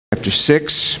chapter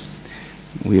 6.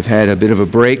 We have had a bit of a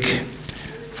break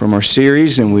from our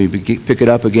series, and we pick it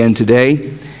up again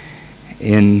today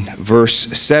in verse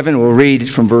 7. We'll read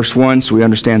from verse 1 so we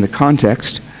understand the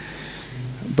context.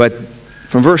 But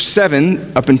from verse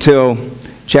 7 up until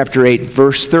chapter 8,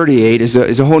 verse 38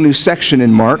 is a whole new section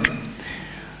in Mark.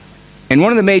 And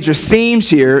one of the major themes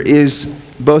here is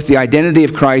both the identity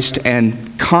of Christ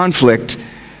and conflict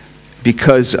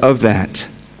because of that.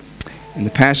 And the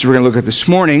passage we're going to look at this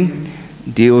morning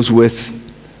deals with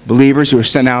believers who are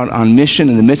sent out on mission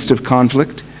in the midst of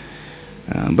conflict,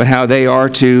 but how they are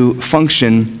to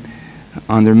function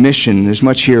on their mission. There's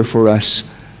much here for us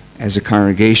as a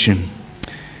congregation.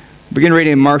 Begin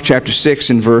reading in Mark chapter 6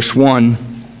 and verse 1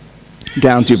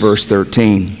 down through verse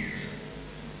 13.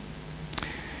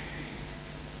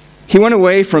 He went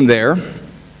away from there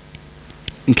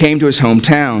and came to his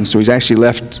hometown. So he's actually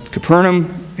left Capernaum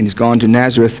and he's gone to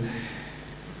Nazareth.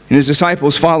 And his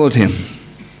disciples followed him.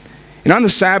 And on the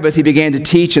Sabbath he began to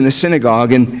teach in the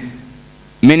synagogue, and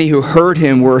many who heard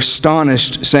him were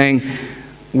astonished, saying,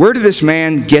 "Where did this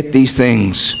man get these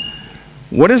things?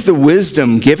 What is the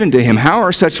wisdom given to him? How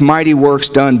are such mighty works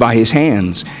done by his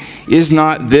hands? Is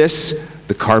not this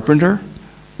the carpenter,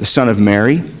 the son of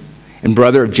Mary, and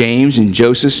brother of James and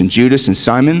Joseph and Judas and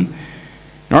Simon?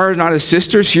 And are not his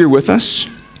sisters here with us?"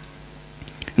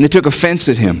 And they took offense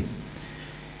at him.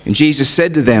 And Jesus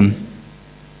said to them,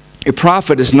 "A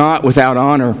prophet is not without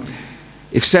honor,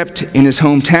 except in his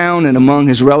hometown and among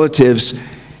his relatives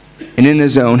and in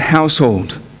his own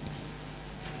household."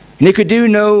 And he could do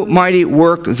no mighty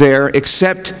work there,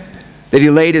 except that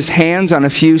he laid his hands on a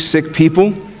few sick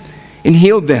people and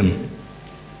healed them.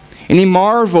 And he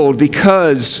marveled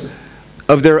because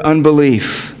of their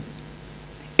unbelief.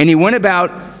 And he went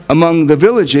about among the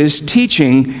villages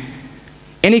teaching,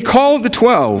 and he called the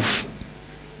 12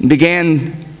 and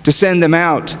began to send them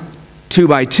out 2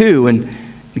 by 2 and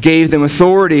gave them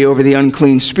authority over the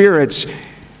unclean spirits.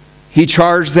 He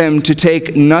charged them to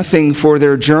take nothing for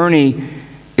their journey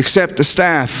except a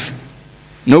staff,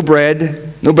 no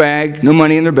bread, no bag, no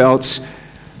money in their belts,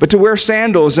 but to wear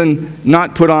sandals and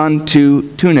not put on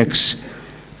 2 tunics.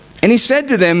 And he said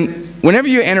to them, "Whenever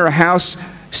you enter a house,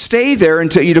 stay there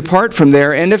until you depart from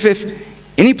there. And if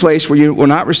any place where you will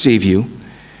not receive you,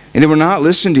 and they will not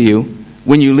listen to you,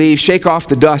 when you leave, shake off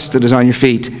the dust that is on your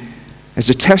feet as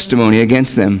a testimony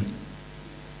against them."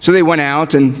 So they went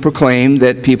out and proclaimed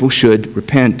that people should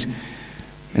repent.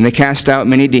 And they cast out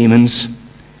many demons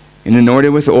and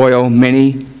anointed with oil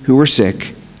many who were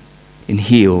sick and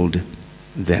healed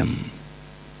them.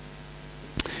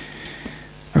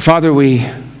 Our Father, we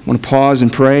want to pause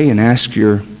and pray and ask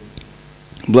your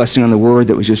blessing on the word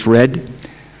that was just read,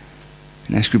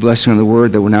 and ask your blessing on the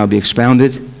word that will now be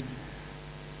expounded.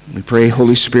 We pray,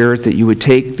 Holy Spirit, that you would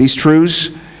take these truths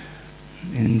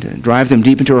and drive them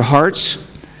deep into our hearts,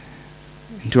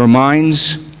 into our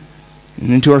minds,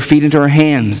 and into our feet, into our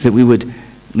hands, that we would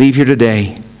leave here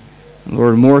today,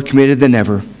 Lord, more committed than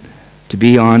ever to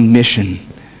be on mission,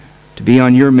 to be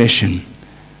on your mission,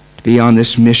 to be on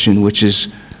this mission which is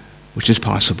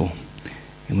possible.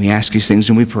 And we ask these things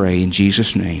and we pray in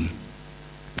Jesus' name.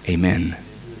 Amen.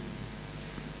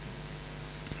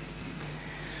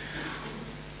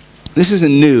 This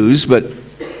isn't news, but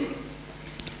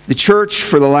the church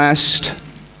for the last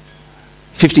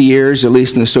 50 years, at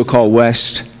least in the so-called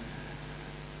West,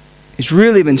 has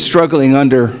really been struggling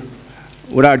under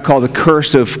what I would call the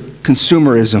curse of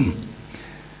consumerism.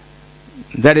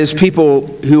 That is,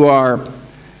 people who are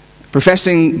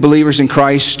professing believers in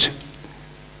Christ,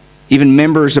 even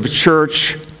members of a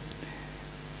church,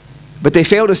 but they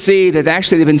fail to see that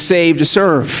actually they've been saved to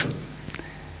serve.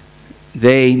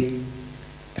 They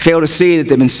fail to see that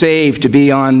they've been saved to be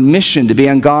on mission, to be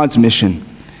on God's mission.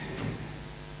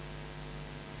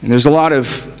 And there's a lot of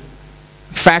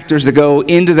factors that go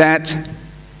into that,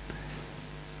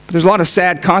 but there's a lot of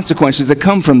sad consequences that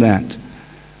come from that.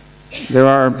 There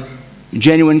are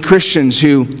genuine Christians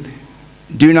who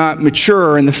do not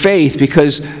mature in the faith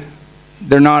because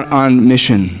they're not on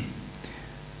mission.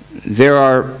 There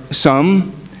are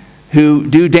some who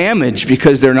do damage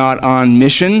because they're not on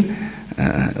mission,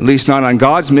 at least not on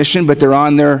God's mission, but they're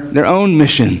on their own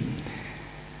mission.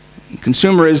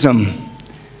 Consumerism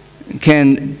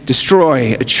can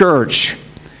destroy a church,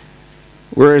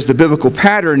 whereas the biblical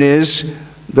pattern is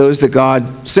those that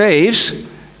God saves,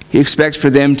 He expects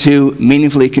for them to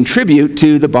meaningfully contribute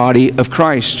to the body of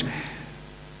Christ.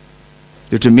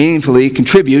 They're to meaningfully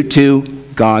contribute to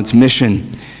God's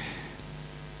mission.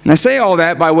 And I say all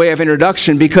that by way of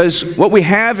introduction because what we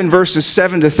have in verses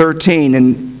 7 to 13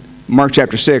 in Mark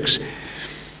chapter 6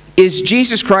 is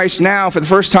Jesus Christ now, for the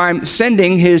first time,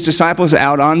 sending his disciples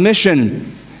out on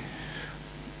mission.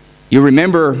 You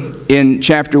remember in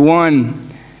chapter 1,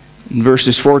 in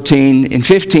verses 14 and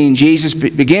 15, Jesus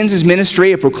begins his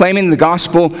ministry of proclaiming the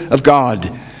gospel of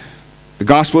God, the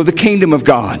gospel of the kingdom of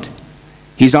God.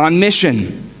 He's on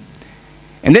mission.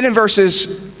 And then in verse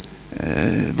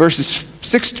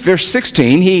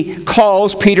 16, he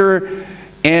calls Peter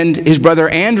and his brother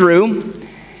Andrew,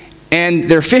 and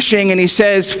they're fishing, and he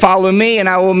says, "Follow me, and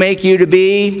I will make you to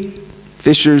be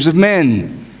fishers of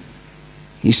men."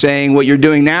 He's saying, what you're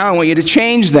doing now, I want you to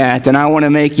change that, and I want to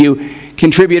make you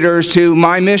contributors to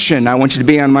my mission. I want you to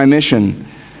be on my mission.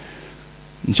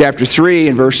 In chapter 3,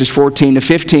 in verses 14 to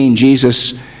 15,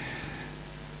 Jesus,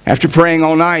 after praying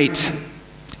all night,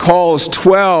 calls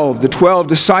the 12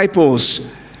 disciples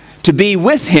to be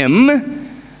with him,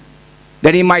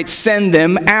 that he might send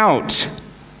them out.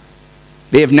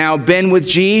 They have now been with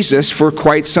Jesus for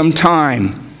quite some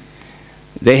time.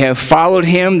 They have followed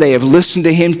him. They have listened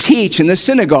to him teach in the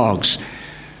synagogues.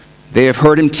 They have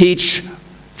heard him teach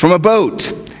from a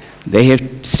boat. They have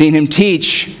seen him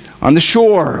teach on the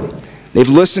shore. They've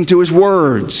listened to his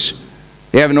words.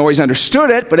 They haven't always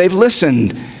understood it, but they've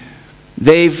listened.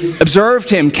 They've observed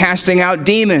him casting out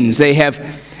demons. They have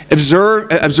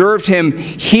observed him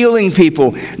healing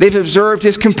people. They've observed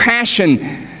his compassion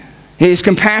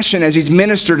as he's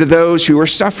ministered to those who are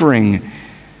suffering.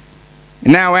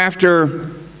 And now,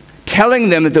 after telling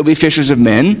them that they'll be fishers of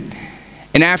men,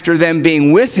 and after them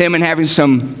being with him and having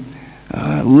some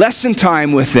lesson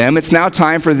time with them, it's now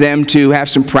time for them to have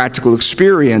some practical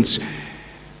experience.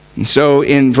 And so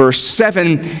in verse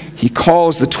 7, he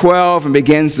calls the 12 and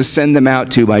begins to send them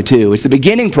out 2 by 2. It's the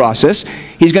beginning process.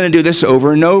 He's going to do this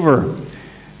over and over.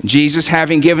 Jesus,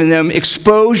 having given them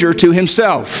exposure to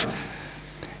himself,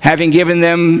 having given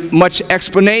them much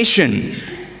explanation,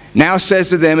 now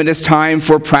says to them it is time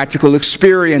for practical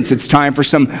experience. It's time for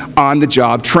some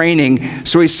on-the-job training.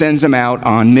 So he sends them out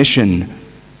on mission.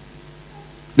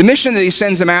 The mission that he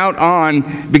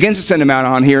begins to send them out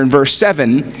on here in verse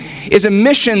 7, is a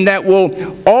mission that will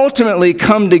ultimately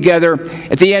come together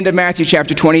at the end of Matthew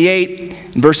chapter 28,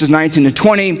 in verses 19 and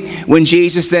 20, when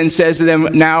Jesus then says to them,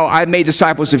 "Now I've made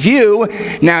disciples of you.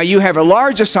 Now you have a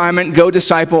large assignment. Go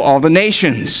disciple all the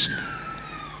nations."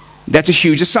 That's a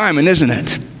huge assignment, isn't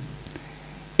it?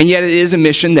 And yet it is a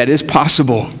mission that is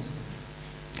possible.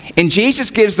 And Jesus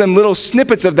gives them little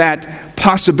snippets of that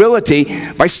possibility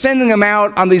by sending them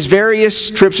out on these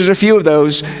various trips. There's a few of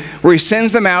those where he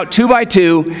sends them out 2 by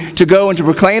 2 to go and to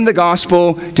proclaim the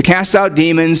gospel, to cast out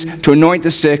demons, to anoint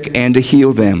the sick, and to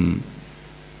heal them.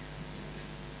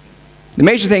 The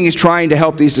major thing he's trying to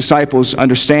help these disciples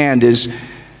understand is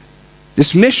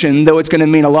this mission, though it's going to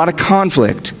mean a lot of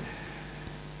conflict,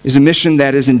 is a mission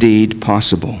that is indeed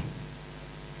possible.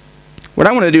 What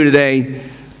I want to do today,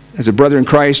 as a brother in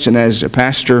Christ and as a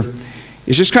pastor,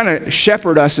 is just kind of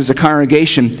shepherd us as a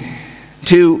congregation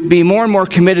to be more and more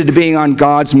committed to being on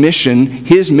God's mission,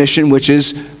 his mission, which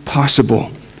is possible.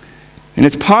 And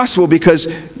it's possible because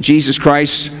Jesus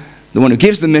Christ, the one who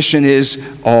gives the mission, is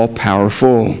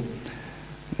all-powerful.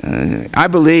 I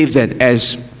believe that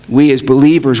as we as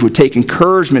believers would take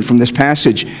encouragement from this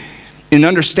passage in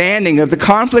understanding of the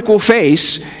conflict we'll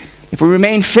face, if we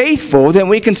remain faithful, then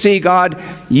we can see God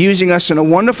using us in a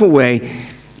wonderful way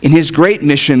in his great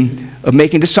mission of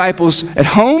making disciples at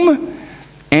home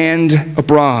and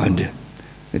abroad.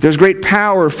 That there's great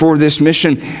power for this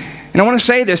mission. And I want to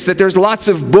say this, that there's lots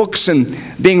of books and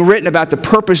being written about the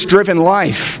purpose-driven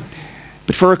life.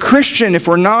 But for a Christian, if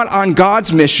we're not on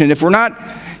God's mission, if we're not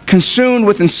consumed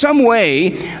with in some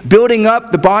way building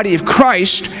up the body of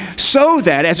Christ so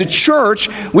that as a church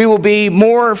we will be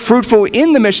more fruitful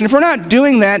in the mission. If we're not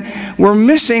doing that, we're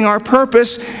missing our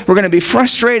purpose. We're going to be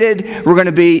frustrated. We're going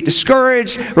to be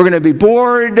discouraged. We're going to be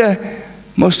bored.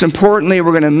 Most importantly,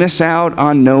 we're going to miss out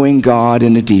on knowing God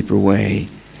in a deeper way.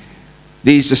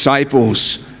 These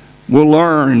disciples will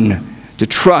learn to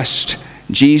trust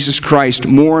Jesus Christ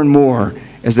more and more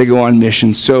as they go on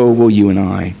mission. So will you and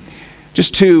I.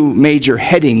 Just 2 major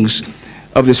headings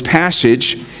of this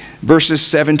passage. Verses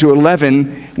 7 to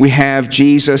 11, we have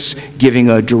Jesus giving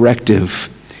a directive.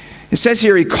 It says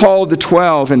here he called the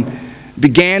 12 and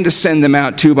began to send them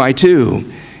out 2 by 2.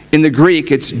 In the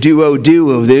Greek, it's duo.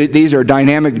 These are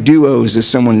dynamic duos, as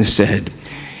someone has said.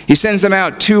 He sends them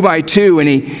out 2 by 2, and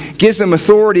he gives them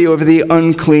authority over the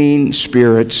unclean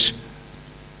spirits.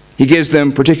 He gives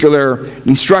them particular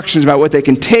instructions about what they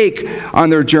can take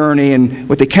on their journey and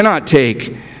what they cannot take.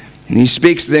 And he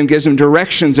speaks to them, gives them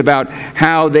directions about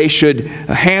how they should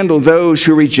handle those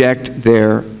who reject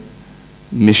their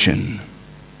mission.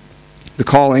 The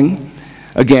calling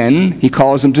Again, he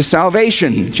calls them to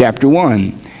salvation, chapter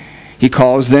 1. He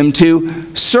calls them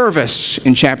to service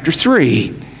in chapter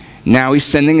 3. Now he's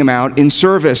sending them out in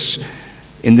service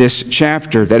in this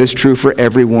chapter. That is true for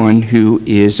everyone who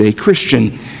is a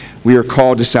Christian. We are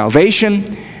called to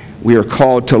salvation, we are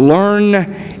called to learn,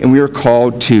 and we are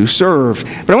called to serve.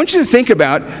 But I want you to think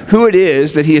about who it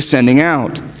is that he is sending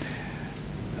out.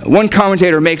 One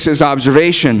commentator makes this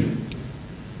observation.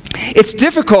 It's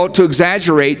difficult to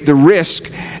exaggerate the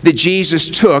risk that Jesus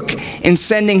took in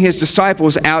sending his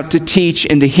disciples out to teach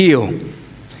and to heal.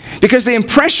 Because the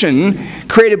impression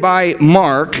created by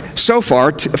Mark so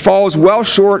far falls well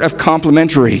short of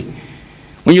complimentary.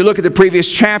 When you look at the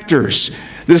previous chapters,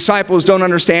 the disciples don't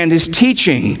understand his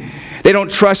teaching. They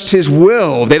don't trust his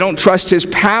will. They don't trust his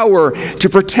power to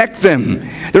protect them.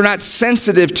 They're not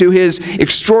sensitive to his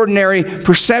extraordinary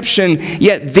perception.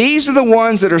 Yet these are the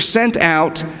ones that are sent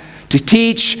out to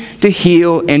teach, to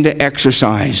heal, and to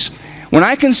exercise. When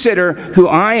I consider who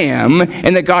I am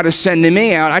and that God is sending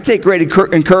me out, I take great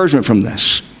encouragement from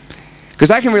this.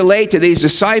 Because I can relate to these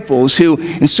disciples who,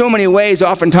 in so many ways,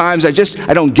 oftentimes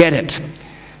I don't get it.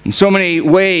 In so many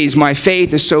ways, my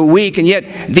faith is so weak, and yet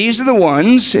these are the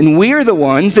ones, and we are the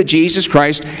ones that Jesus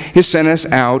Christ has sent us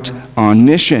out on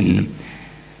mission.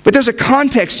 But there's a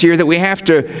context here that we have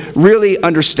to really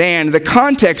understand. The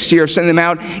context here of sending them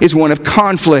out is one of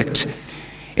conflict.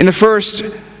 In the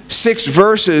first 6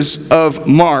 verses of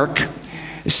Mark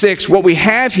 6, what we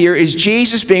have here is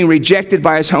Jesus being rejected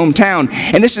by his hometown.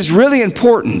 And this is really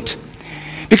important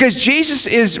because Jesus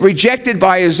is rejected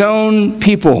by his own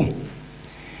people.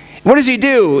 What does he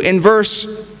do in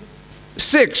verse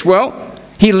 6? Well,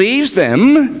 he leaves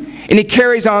them and he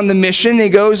carries on the mission. He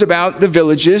goes about the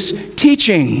villages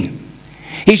teaching.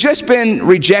 He's just been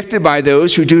rejected by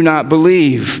those who do not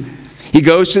believe. He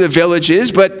goes to the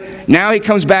villages, but now he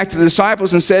comes back to the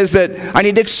disciples and says that I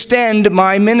need to extend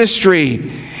my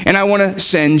ministry and I want to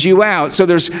send you out. So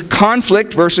there's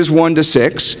conflict, verses 1 to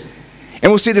 6.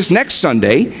 And we'll see this next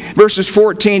Sunday, verses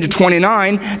 14 to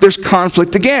 29, there's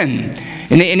conflict again.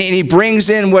 And he brings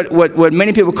in what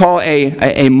many people call a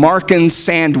Markan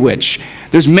sandwich.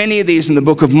 There's many of these in the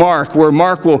book of Mark, where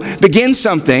Mark will begin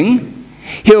something,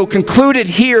 he'll conclude it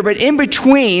here, but in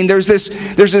between there's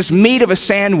this meat of a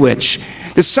sandwich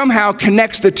that somehow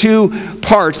connects the two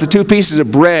parts, the two pieces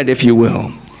of bread, if you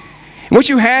will. And what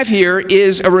you have here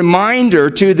is a reminder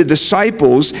to the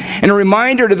disciples and a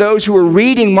reminder to those who are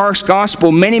reading Mark's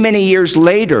gospel many, many years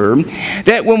later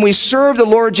that when we serve the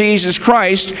Lord Jesus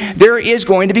Christ, there is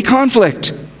going to be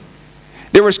conflict.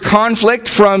 There was conflict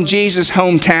from Jesus'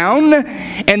 hometown,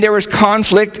 and there was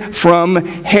conflict from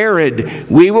Herod.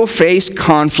 We will face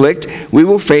conflict. We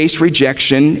will face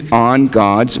rejection on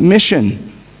God's mission.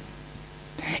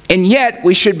 And yet,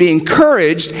 we should be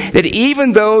encouraged that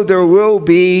even though there will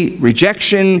be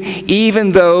rejection,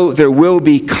 even though there will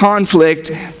be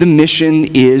conflict, the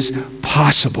mission is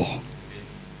possible.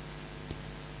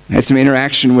 I had some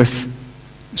interaction with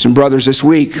some brothers this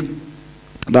week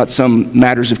about some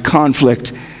matters of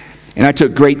conflict, and I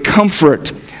took great comfort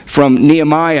from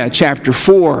Nehemiah chapter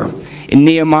 4 and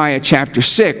Nehemiah chapter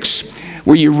 6,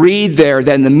 where you read there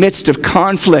that in the midst of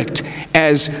conflict,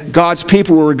 as God's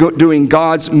people were doing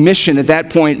God's mission at that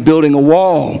point, building a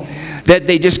wall, that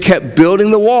they just kept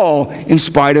building the wall in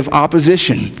spite of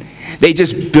opposition. They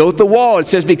just built the wall, it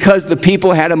says, because the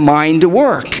people had a mind to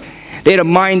work. They had a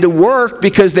mind to work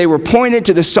because they were pointed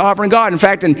to the sovereign God. In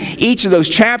fact, in each of those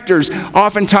chapters,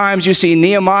 oftentimes you see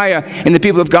Nehemiah and the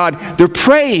people of God, they're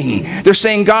praying. They're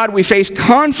saying, God, we face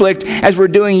conflict as we're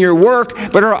doing your work,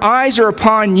 but our eyes are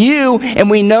upon you, and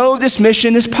we know this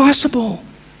mission is possible.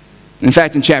 In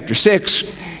fact, in chapter 6,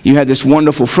 you had this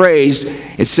wonderful phrase.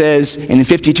 It says, and in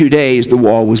 52 days, the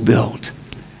wall was built.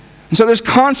 And so there's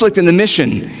conflict in the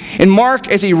mission. And Mark,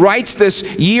 as he writes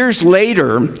this years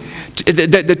later,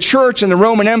 the church and the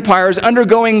Roman Empire is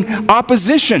undergoing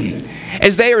opposition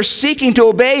as they are seeking to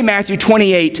obey Matthew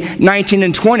 28, 19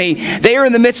 and 20. They are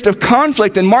in the midst of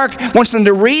conflict, and Mark wants them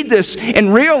to read this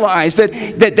and realize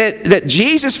that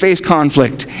Jesus faced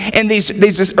conflict, and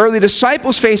these early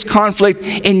disciples faced conflict,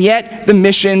 and yet the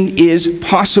mission is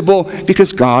possible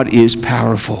because God is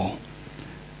powerful.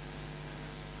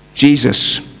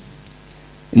 Jesus,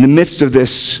 in the midst of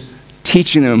this,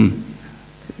 teaching them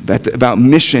about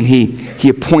mission, he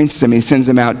appoints them, he sends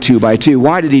them out 2 by 2.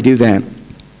 Why did he do that?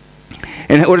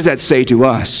 And what does that say to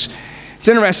us? It's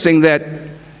interesting that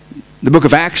the book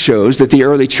of Acts shows that the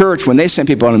early church, when they sent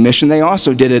people on a mission, they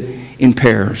also did it in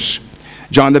pairs.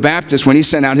 John the Baptist, when he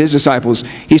sent out his disciples,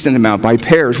 he sent them out by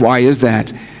pairs. Why is that?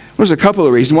 Well, there's a couple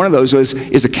of reasons. One of those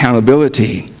is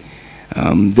accountability.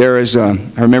 I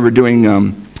remember doing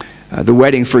the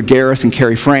wedding for Gareth and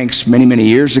Carrie Franks many, many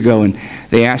years ago, and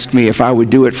they asked me if I would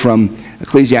do it from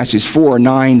Ecclesiastes 4,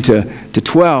 9 to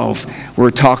 12, where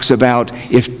it talks about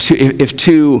if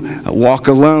two walk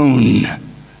alone.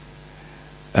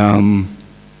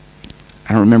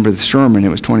 I don't remember the sermon. It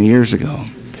was 20 years ago.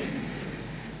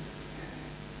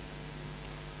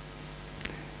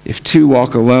 If two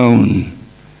walk alone.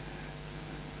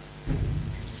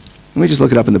 Let me just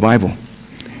look it up in the Bible.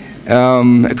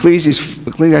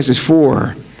 Ecclesiastes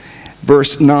 4,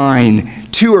 verse 9.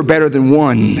 Two are better than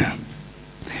one,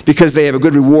 because they have a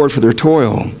good reward for their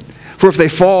toil. For if they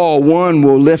fall, one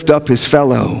will lift up his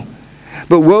fellow.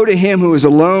 But woe to him who is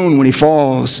alone when he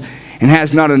falls, and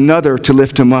has not another to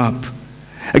lift him up.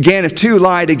 Again, if two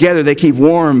lie together, they keep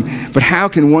warm. But how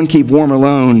can one keep warm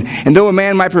alone? And though a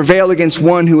man might prevail against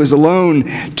one who is alone,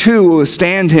 two will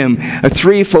withstand him. A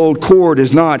threefold cord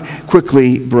is not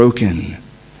quickly broken.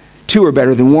 Two are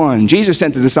better than one. Jesus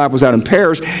sent the disciples out in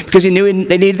pairs because he knew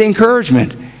they needed the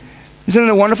encouragement. Isn't it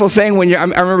a wonderful thing when I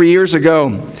remember years ago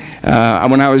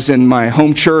when I was in my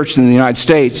home church in the United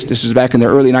States. This was back in the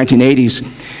early 1980s.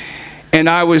 And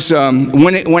I was we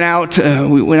went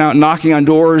out knocking on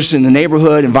doors in the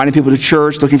neighborhood, inviting people to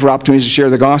church, looking for opportunities to share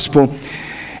the gospel.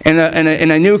 And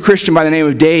I knew a Christian by the name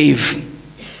of Dave.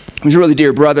 He was a really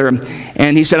dear brother,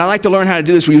 and he said, "I'd like to learn how to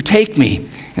do this. Will you take me?"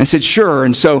 And I said, "Sure."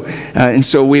 And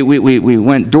so we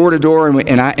went door to door,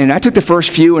 and I took the first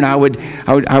few, and I would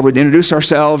introduce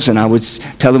ourselves, and I would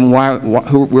tell them where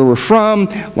we're from,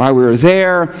 why we were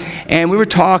there, and we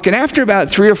would talk. And after about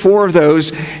 3 or 4 of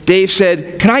those, Dave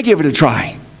said, "Can I give it a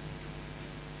try?"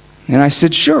 And I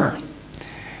said, "Sure."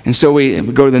 And so we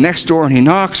go to the next door, and he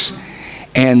knocks,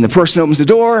 and the person opens the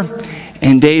door,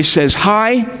 and Dave says,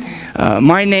 "Hi,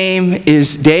 my name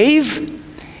is Dave,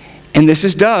 and this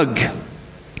is Doug.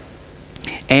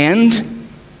 And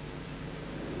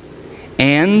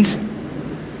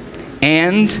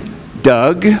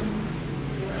Doug."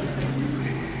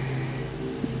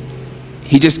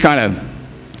 He just kind of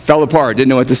fell apart, didn't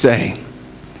know what to say.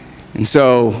 And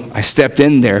so I stepped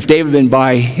in there. If Dave had been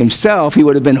by himself, he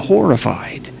would have been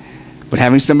horrified. But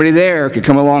having somebody there could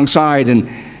come alongside and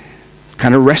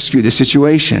kind of rescue the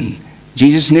situation.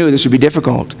 Jesus knew this would be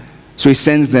difficult, so he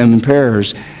sends them in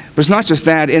pairs. But it's not just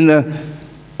that. In the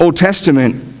Old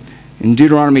Testament, in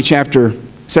Deuteronomy chapter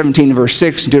 17, verse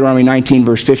 6, and Deuteronomy 19,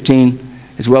 verse 15,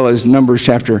 as well as Numbers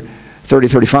chapter 30,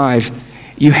 35,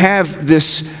 you have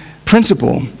this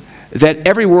principle that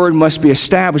every word must be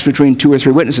established between 2 or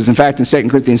 3 witnesses. In fact, in 2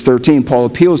 Corinthians 13, Paul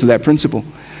appeals to that principle.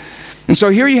 And so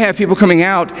here you have people coming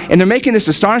out, and they're making this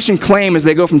astonishing claim as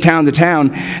they go from town to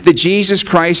town that Jesus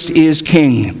Christ is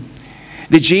King,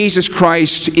 that Jesus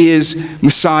Christ is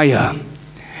Messiah.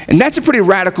 And that's a pretty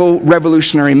radical,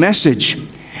 revolutionary message.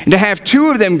 And to have 2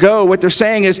 of them go, what they're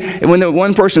saying is, when the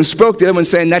one person spoke, the other one's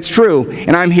saying, "That's true,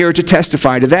 and I'm here to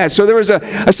testify to that." So there was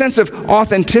a sense of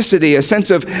authenticity, a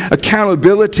sense of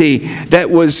accountability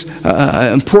that was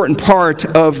an important part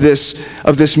of this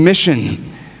mission.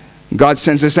 God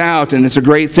sends us out, and it's a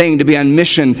great thing to be on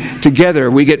mission together.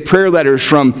 We get prayer letters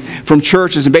from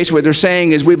churches, and basically what they're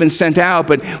saying is, we've been sent out,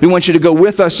 but we want you to go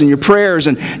with us in your prayers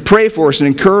and pray for us and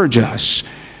encourage us.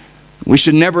 We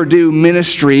should never do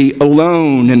ministry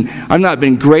alone, and I've not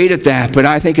been great at that, but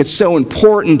I think it's so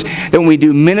important that when we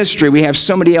do ministry, we have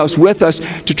somebody else with us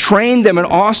to train them and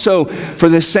also for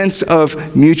the sense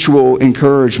of mutual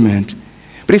encouragement.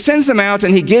 But he sends them out,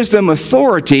 and he gives them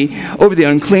authority over the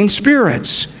unclean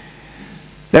spirits.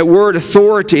 That word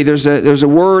authority, there's a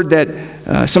word that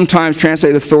sometimes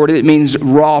translated authority that means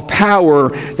raw power.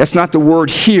 That's not the word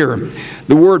here.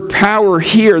 The word power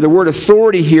here, the word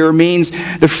authority here means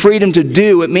the freedom to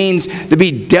do. It means to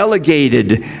be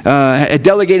delegated, a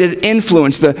delegated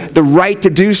influence, the right to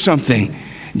do something.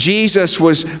 Jesus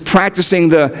was practicing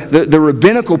the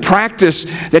rabbinical practice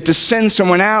that to send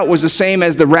someone out was the same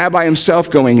as the rabbi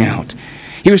himself going out.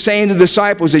 He was saying to the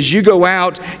disciples, as you go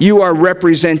out, you are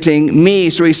representing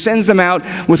me. So he sends them out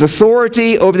with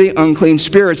authority over the unclean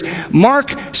spirits.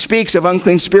 Mark speaks of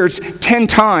unclean spirits 10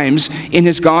 times in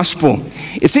his gospel.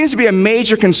 It seems to be a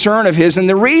major concern of his, and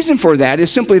the reason for that is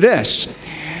simply this.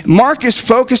 Mark is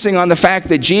focusing on the fact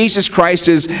that Jesus Christ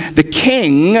is the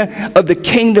King of the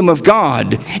kingdom of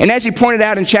God. And as he pointed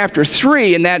out in chapter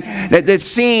 3, in that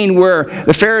scene where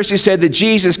the Pharisees said that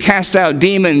Jesus cast out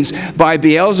demons by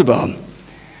Beelzebub.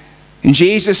 And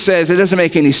Jesus says, it doesn't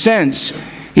make any sense.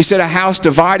 He said, a house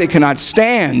divided cannot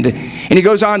stand. And he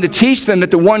goes on to teach them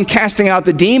that the one casting out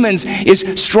the demons is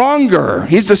stronger.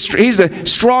 He's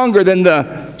stronger than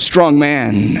the strong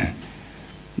man.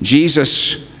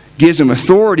 Jesus gives them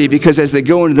authority because as they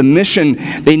go into the mission,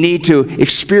 they need to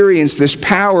experience this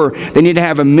power. They need to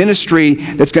have a ministry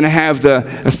that's going to have the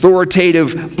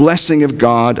authoritative blessing of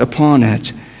God upon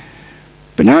it.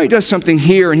 But now he does something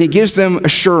here, and he gives them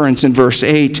assurance in verse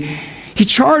 8. He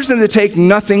charged them to take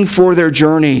nothing for their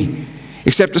journey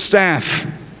except a staff.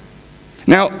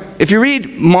 Now, if you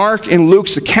read Mark and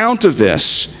Luke's account of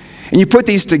this, and you put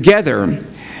these together,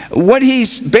 what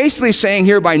he's basically saying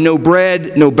here by no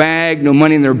bread, no bag, no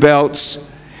money in their belts,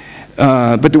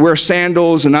 but to wear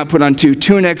sandals and not put on 2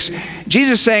 tunics,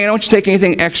 Jesus is saying, I don't want you to take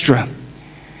anything extra.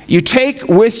 You take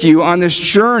with you on this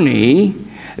journey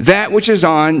that which is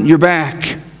on your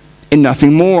back and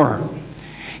nothing more.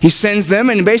 He sends them,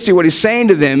 and basically what he's saying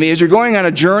to them is you're going on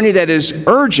a journey that is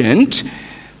urgent,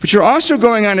 but you're also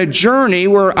going on a journey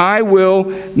where I will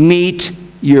meet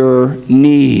your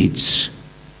needs.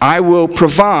 I will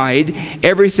provide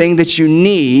everything that you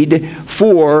need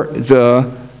for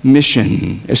the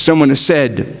mission. As someone has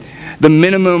said, the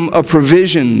minimum of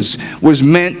provisions was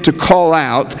meant to call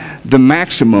out the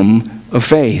maximum of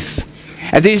faith.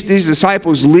 As these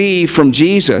disciples leave from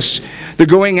Jesus, they're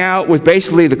going out with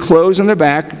basically the clothes on their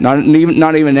back, not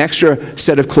even an extra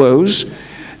set of clothes.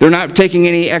 They're not taking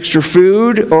any extra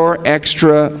food or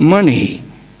extra money.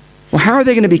 Well, how are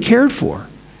they going to be cared for?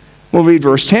 We'll read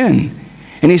verse 10.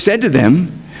 And he said to them,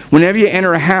 whenever you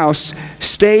enter a house,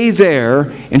 stay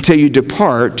there until you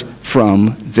depart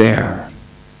from there.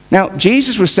 Now,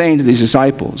 Jesus was saying to these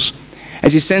disciples,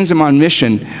 as he sends them on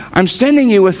mission, I'm sending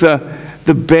you with the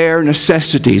bare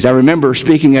necessities. I remember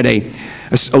speaking at a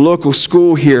local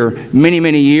school here many,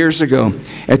 many years ago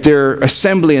at their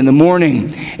assembly in the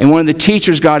morning. And one of the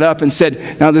teachers got up and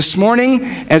said, now this morning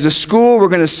as a school we're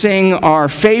going to sing our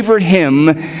favorite hymn,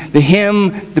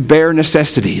 The Bare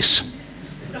Necessities.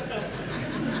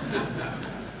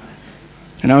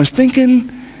 And I was thinking,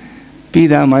 be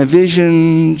thou my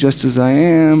vision, just as I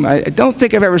am. I don't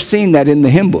think I've ever seen that in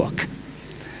the hymn book.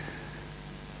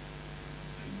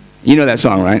 You know that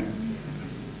song, right?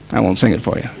 I won't sing it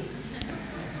for you.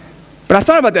 But I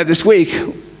thought about that this week,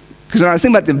 because when I was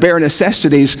thinking about the bare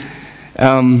necessities,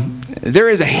 there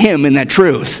is a hymn in that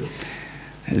truth.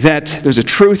 That there's a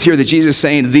truth here that Jesus is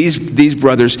saying to these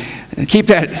brothers, keep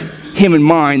that hymn in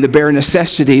mind, the bare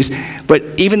necessities. But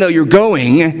even though you're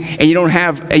going and you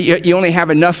only have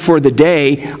enough for the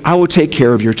day, I will take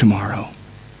care of your tomorrow.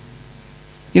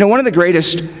 You know, one of the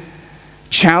greatest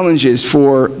challenges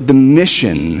for the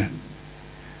mission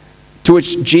to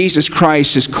which Jesus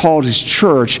Christ has called his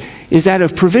church is that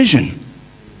of provision.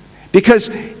 Because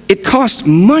it costs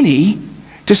money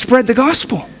to spread the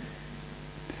gospel.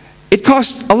 It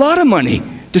costs a lot of money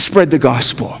to spread the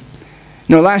gospel.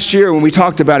 You know, last year when we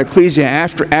talked about Ecclesia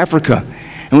Africa,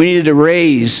 and we needed to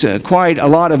raise quite a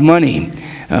lot of money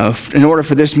in order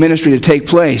for this ministry to take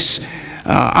place,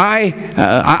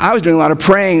 I was doing a lot of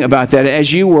praying about that,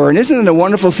 as you were. And isn't it a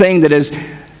wonderful thing that as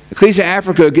Ecclesia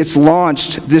Africa gets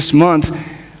launched this month,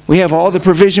 we have all the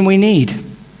provision we need.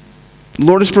 The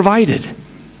Lord has provided.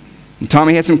 And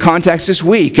Tommy had some contacts this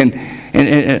week,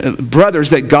 and brothers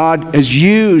that God has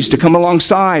used to come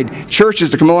alongside, churches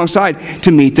to come alongside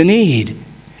to meet the need.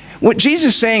 What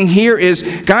Jesus is saying here is,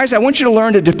 guys, I want you to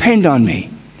learn to depend on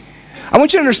me. I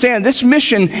want you to understand this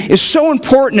mission is so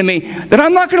important to me that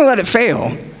I'm not going to let it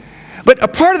fail. But a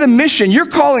part of the mission, you're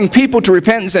calling people to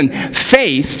repentance and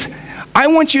faith. I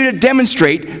want you to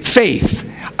demonstrate faith.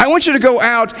 I want you to go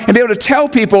out and be able to tell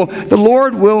people the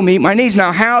Lord will meet my needs.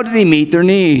 Now, how did he meet their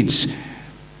needs?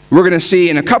 We're going to see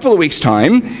in a couple of weeks'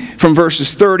 time, from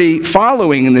verses 30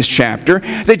 following in this chapter,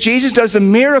 that Jesus does a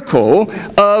miracle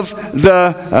of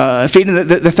the feeding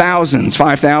the thousands,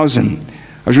 5,000.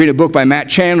 I was reading a book by Matt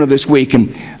Chandler this week,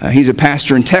 and he's a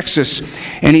pastor in Texas,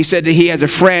 and he said that he has a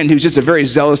friend who's just a very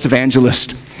zealous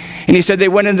evangelist. And he said they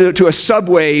went into a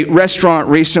Subway restaurant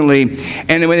recently,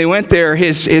 and when they went there,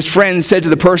 his friend said to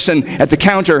the person at the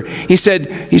counter, he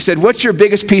said, what's your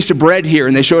biggest piece of bread here?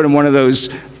 And they showed him one of those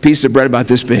pieces of bread about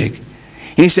this big.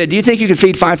 And he said, do you think you could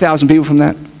feed 5,000 people from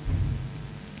that? And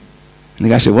the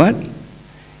guy said, what?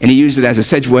 And he used it as a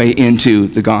segue into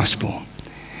the gospel.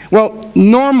 Well,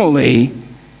 normally,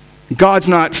 God's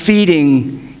not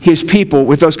feeding his people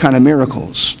with those kind of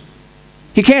miracles.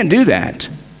 He can't do that.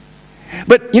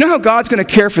 But you know how God's going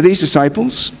to care for these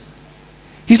disciples?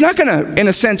 He's not going to, in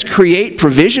a sense, create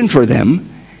provision for them.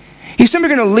 He's simply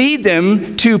going to lead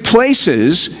them to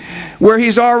places where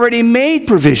he's already made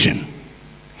provision.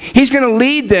 He's going to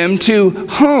lead them to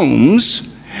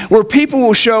homes where people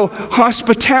will show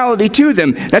hospitality to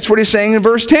them. That's what he's saying in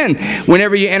verse 10.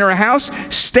 Whenever you enter a house,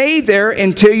 stay there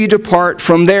until you depart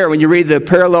from there. When you read the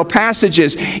parallel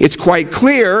passages, it's quite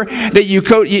clear that you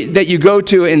go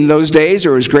to, in those days,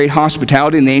 there was great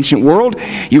hospitality in the ancient world.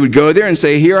 You would go there and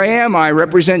say, here I am, I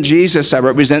represent Jesus, I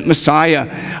represent Messiah,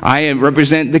 I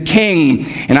represent the King,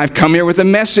 and I've come here with a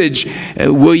message.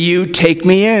 Will you take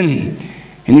me in?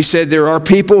 And he said, there are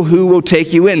people who will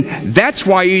take you in. That's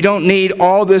why you don't need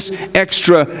all this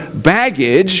extra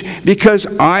baggage,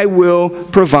 because I will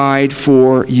provide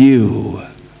for you.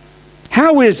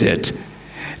 How is it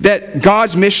that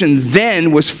God's mission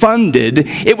then was funded?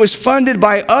 It was funded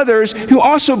by others who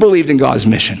also believed in God's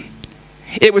mission.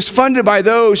 It was funded by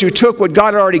those who took what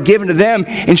God had already given to them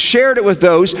and shared it with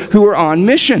those who were on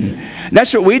mission.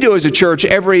 That's what we do as a church.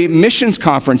 Every missions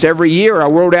conference, every year, our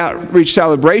World Outreach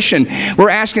Celebration, we're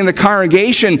asking the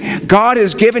congregation, God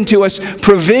has given to us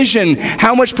provision.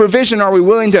 How much provision are we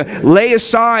willing to lay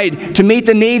aside to meet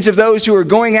the needs of those who are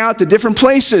going out to different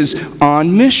places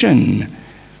on mission?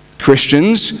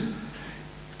 Christians,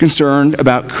 concerned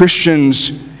about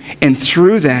Christians, and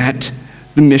through that,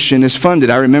 the mission is funded.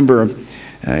 I remember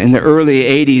in the early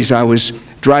 80s, I was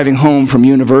driving home from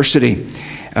university,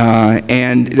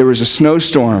 and there was a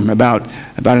snowstorm about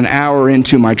an hour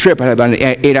into my trip. I had about an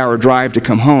 8-hour drive to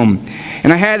come home.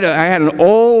 And I had an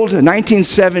old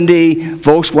 1970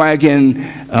 Volkswagen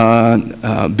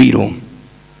Beetle.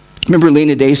 Remember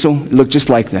Lena Daisel? It looked just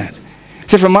like that.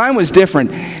 Except for mine was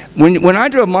different. When I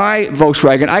drove my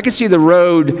Volkswagen, I could see the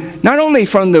road not only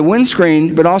from the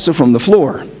windscreen, but also from the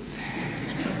floor.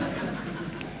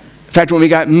 In fact, when we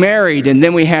got married and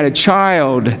then we had a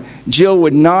child, Jill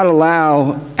would not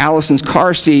allow Allison's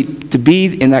car seat to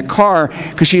be in that car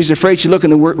because she was afraid she'd look in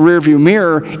the rearview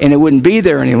mirror and it wouldn't be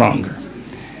there any longer.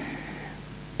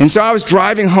 And so I was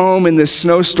driving home in this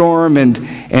snowstorm, and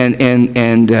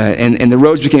the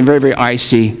roads became very, very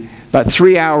icy. About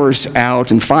 3 hours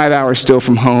out and 5 hours still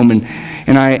from home, and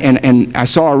I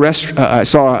saw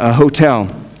a hotel,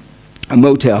 a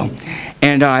motel.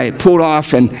 And I pulled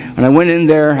off, and when I went in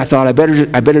there, I thought, I'm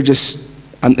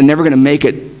never going to make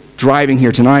it driving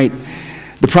here tonight.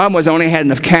 The problem was I only had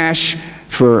enough cash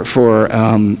for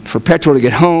petrol to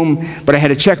get home, but I had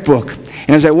a checkbook.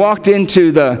 And as I walked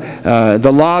into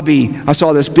the lobby, I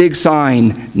saw this big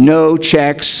sign, no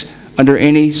checks under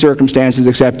any circumstances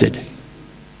accepted.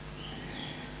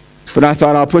 But I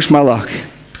thought, I'll push my luck.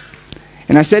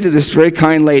 And I said to this very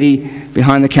kind lady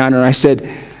behind the counter, I said,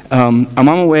 I'm on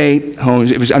my way home. I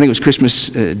think it was Christmas,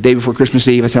 day before Christmas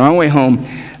Eve. I said, I'm on my way home.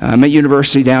 I'm at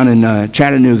university down in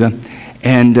Chattanooga.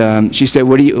 And she said,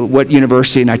 what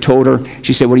university? And I told her.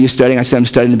 She said, what are you studying? I said, I'm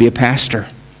studying to be a pastor.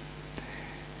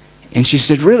 And she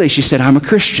said, really? She said, I'm a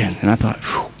Christian. And I thought,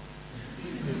 whew.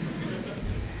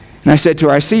 And I said to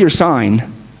her, I see your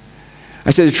sign.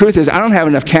 I said, the truth is, I don't have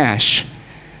enough cash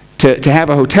to have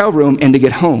a hotel room and to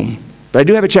get home. But I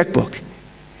do have a checkbook.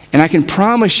 And I can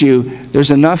promise you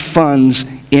there's enough funds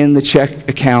in the check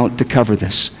account to cover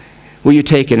this. Will you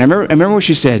take it? And I remember what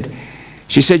she said.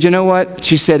 She said, you know what?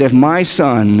 She said, if my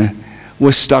son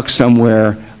was stuck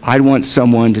somewhere, I'd want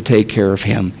someone to take care of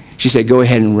him. She said, go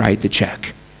ahead and write the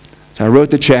check. So I wrote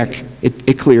the check.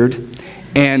 It cleared.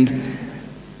 And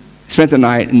spent the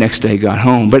night, and next day got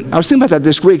home. But I was thinking about that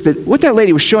this week, that what that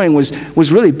lady was showing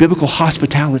was really biblical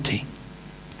hospitality.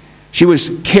 She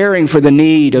was caring for the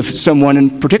need of someone,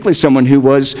 and particularly someone who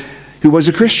was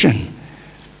a Christian.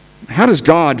 How does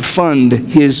God fund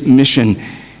His mission?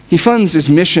 He funds His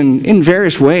mission in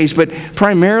various ways, but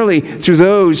primarily through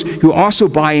those who also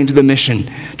buy into the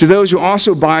mission, to those who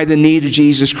also buy the need of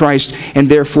Jesus Christ, and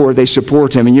therefore they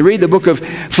support Him. And you read the book of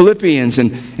Philippians,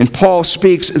 and Paul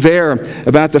speaks there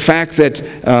about the fact that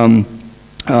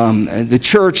the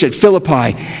church at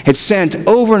Philippi had sent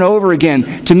over and over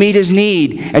again to meet his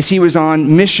need as he was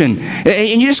on mission.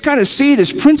 And you just kind of see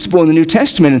this principle in the New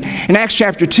Testament. In Acts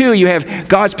chapter 2, you have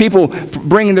God's people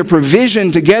bringing their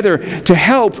provision together to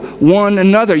help one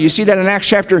another. You see that in Acts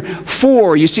chapter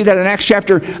 4. You see that in Acts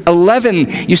chapter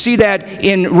 11. You see that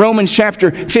in Romans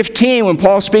chapter 15 when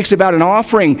Paul speaks about an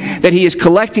offering that he is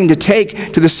collecting to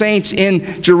take to the saints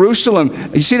in Jerusalem.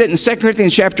 You see that in 2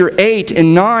 Corinthians chapter 8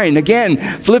 and 9. Again,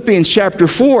 Philippians chapter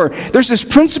 4. There's this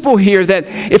principle here that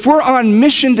if we're on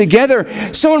mission together,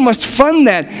 someone must fund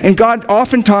that. And God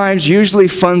oftentimes usually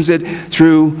funds it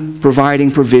through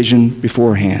providing provision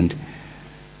beforehand.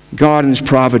 God in His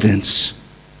providence.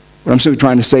 What I'm simply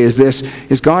trying to say is this,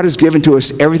 is God has given to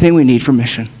us everything we need for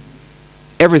mission.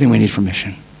 Everything we need for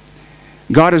mission.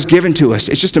 God has given to us.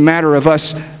 It's just a matter of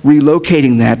us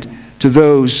relocating that to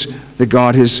those that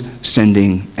God is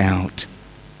sending out.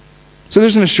 So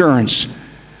there's an assurance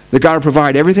that God will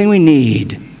provide everything we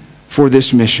need for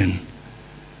this mission.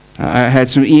 I had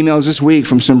some emails this week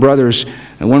from some brothers,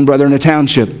 one brother in a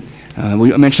township.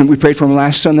 We prayed for him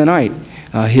last Sunday night.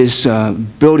 His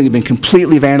building had been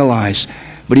completely vandalized.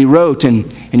 But he wrote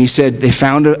and he said they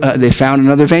found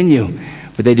another venue,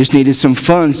 but they just needed some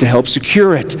funds to help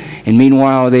secure it. And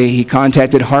meanwhile, he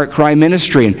contacted Heart Cry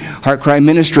Ministry, and Heart Cry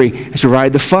Ministry has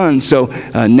provided the funds. So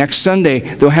next Sunday,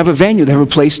 they'll have a venue, they'll have a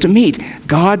place to meet.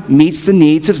 God meets the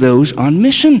needs of those on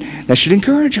mission. That should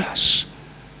encourage us.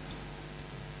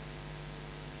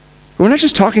 We're not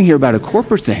just talking here about a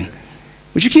corporate thing.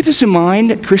 Would you keep this in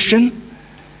mind, Christian?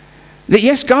 That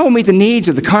yes, God will meet the needs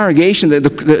of the congregation,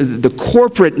 the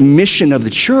corporate mission of the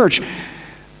church.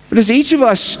 But as each of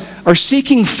us are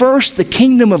seeking first the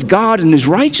kingdom of God and His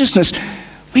righteousness,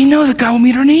 we know that God will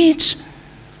meet our needs.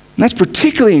 And that's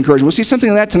particularly encouraging. We'll see something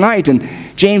of that tonight in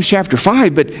James chapter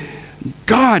 5. But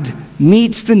God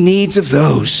meets the needs of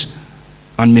those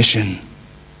on mission.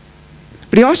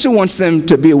 But He also wants them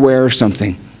to be aware of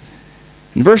something.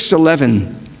 In verse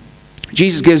 11,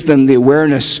 Jesus gives them the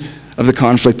awareness of the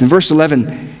conflict. In verse 11,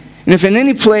 and if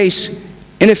any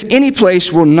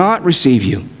place will not receive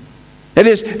you, that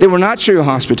is, they will not show you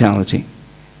hospitality,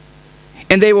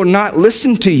 and they will not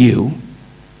listen to you,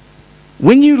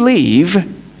 when you leave,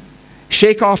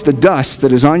 shake off the dust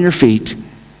that is on your feet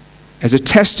as a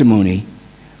testimony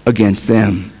against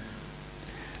them.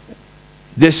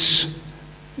 This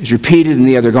is repeated in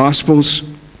the other Gospels.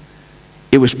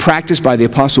 It was practiced by the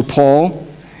Apostle Paul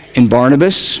and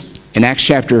Barnabas in Acts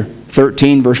chapter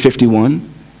 13, verse 51.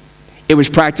 It was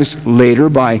practiced later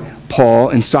by Paul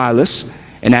and Silas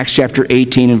in Acts chapter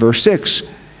 18 and verse 6,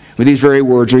 where these very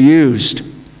words are used.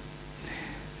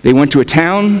 They went to a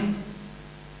town,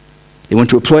 they went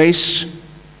to a place,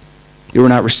 they were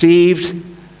not received,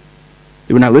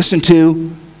 they were not listened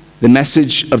to. The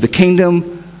message of the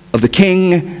kingdom of the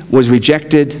king was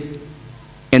rejected,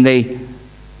 and they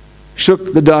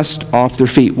shook the dust off their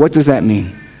feet. What does that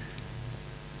mean?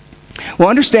 Well,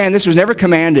 understand this was never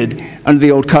commanded under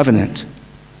the Old Covenant.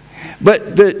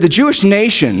 But the Jewish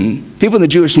nation, people in the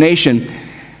Jewish nation,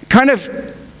 kind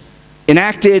of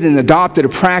enacted and adopted a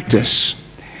practice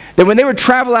that when they would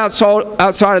travel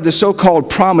outside of the so-called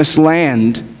Promised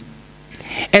Land,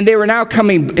 and they were now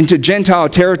coming into Gentile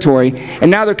territory, and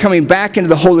now they're coming back into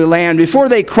the Holy Land, before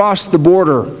they crossed the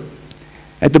border,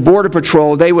 at the border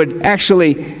patrol, they would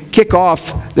actually kick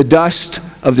off the dust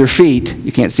of their feet.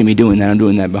 You can't see me doing that. I'm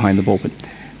doing that behind the pulpit.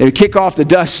 They would kick off the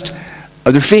dust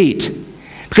of their feet.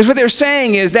 Because what they're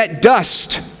saying is that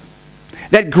dust,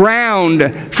 that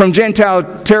ground from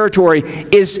Gentile territory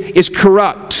is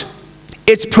corrupt.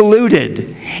 It's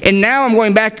polluted. And now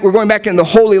we're going back into the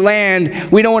Holy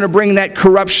Land. We don't want to bring that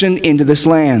corruption into this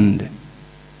land.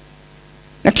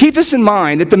 Now keep this in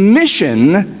mind, that the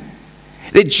mission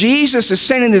that Jesus is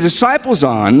sending the disciples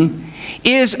on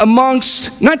is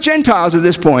amongst, not Gentiles at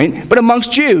this point, but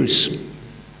amongst Jews.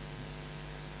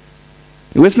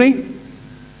 You with me?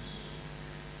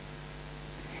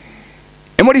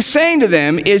 And what he's saying to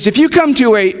them is, if you come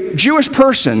to a Jewish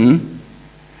person,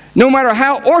 no matter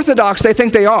how orthodox they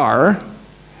think they are,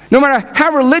 no matter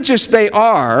how religious they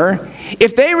are,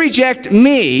 if they reject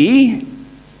me,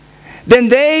 then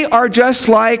they are just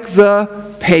like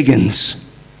the pagans.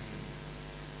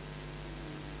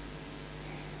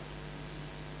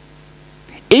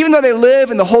 Even though they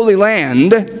live in the Holy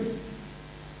Land,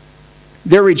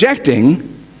 they're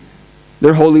rejecting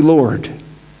their Holy Lord.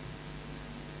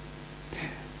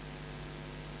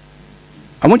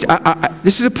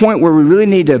 This is a point where we really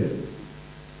need to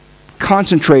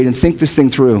concentrate and think this thing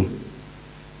through.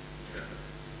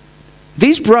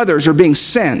 These brothers are being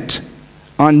sent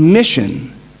on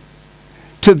mission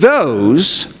to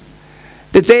those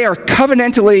that they are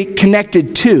covenantally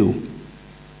connected to,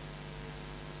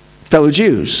 fellow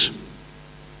Jews.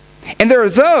 And there are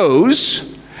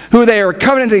those who they are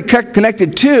covenantally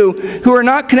connected to who are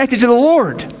not connected to the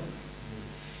Lord.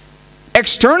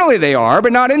 Externally they are,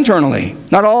 but not internally.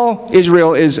 Not all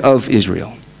Israel is of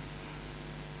Israel.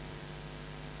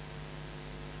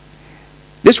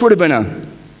 This would have been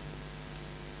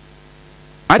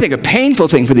I think a painful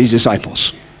thing for these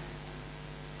disciples.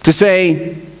 To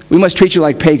say, we must treat you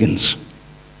like pagans.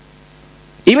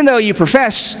 Even though you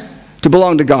profess to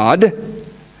belong to God,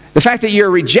 the fact that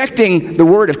you're rejecting the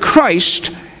word of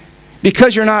Christ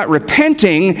because you're not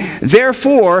repenting,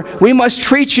 therefore, we must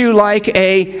treat you like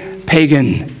a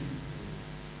pagan.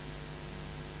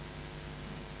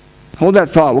 Hold that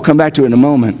thought. We'll come back to it in a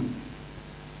moment.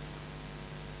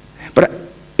 But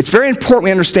it's very important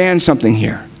we understand something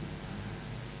here.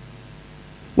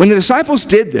 When the disciples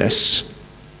did this,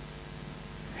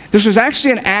 This was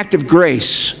actually an act of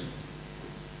grace.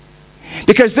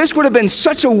 Because this would have been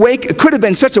could have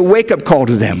been such a wake-up call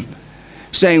to them,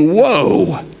 saying,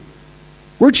 whoa,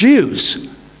 we're Jews.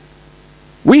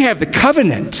 We have the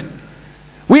covenant.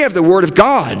 We have the Word of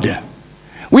God.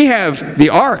 We have the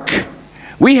ark.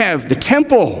 We have the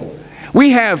temple.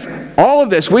 We have all of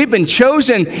this. We've been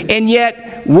chosen, and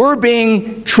yet we're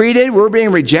being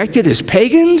rejected as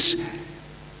pagans.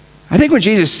 I think when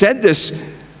Jesus said this,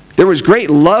 there was great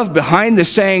love behind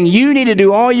this, saying, you need to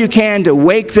do all you can to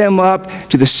wake them up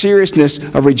to the seriousness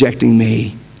of rejecting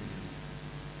me.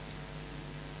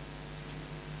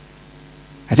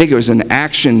 I think it was an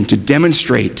action to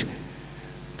demonstrate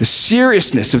the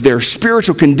seriousness of their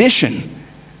spiritual condition,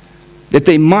 that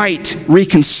they might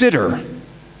reconsider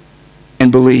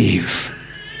and believe.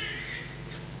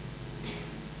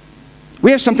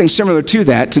 We have something similar to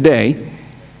that today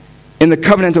in the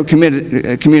covenantal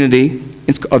community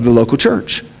of the local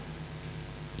church.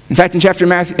 In fact,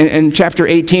 in chapter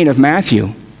 18 of Matthew,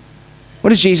 what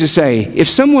does Jesus say? If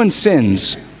someone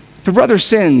sins, if a brother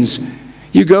sins,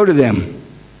 you go to them.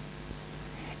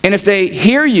 And if they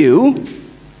hear you,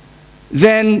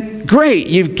 then great,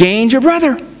 you've gained your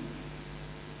brother.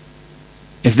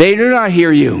 If they do not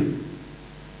hear you,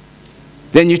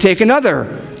 then you take another.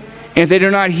 And if they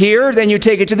do not hear, then you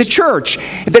take it to the church.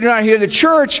 If they do not hear the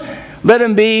church, let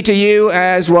him be to you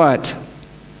as what?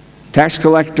 Tax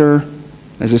collector,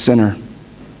 as a sinner.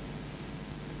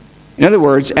 In other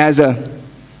words, as a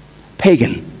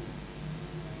pagan.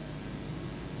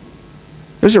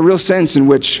 There's a real sense in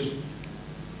which,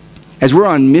 as we're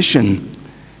on mission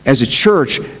as a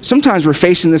church, sometimes we're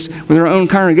facing this with our own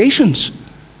congregations.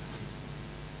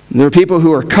 There are people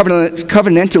who are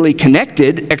covenantally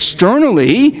connected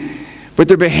externally, but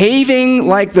they're behaving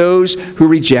like those who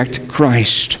reject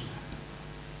Christ.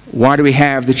 Why do we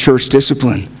have the church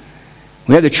discipline?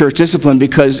 We have the church discipline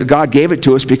because God gave it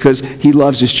to us because He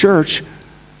loves His church.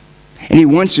 And He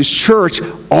wants His church,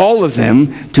 all of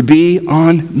them, to be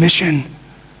on mission.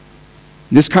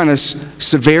 This kind of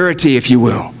severity, if you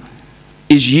will,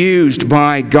 is used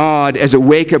by God as a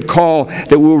wake-up call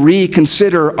that will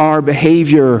reconsider our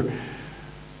behavior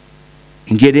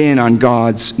and get in on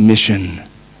God's mission.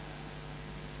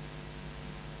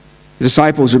 The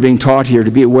disciples are being taught here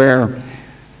to be aware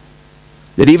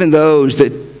that even those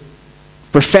that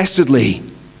professedly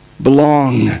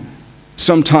belong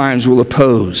sometimes will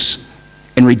oppose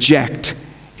and reject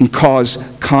and cause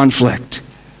conflict.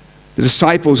 The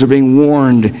disciples are being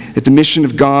warned that the mission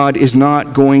of God is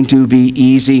not going to be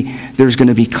easy. There's going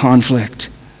to be conflict.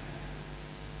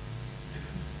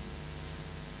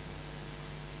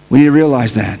 We need to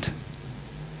realize that.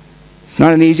 It's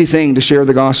not an easy thing to share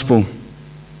the gospel.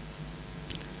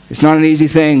 It's not an easy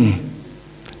thing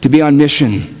to be on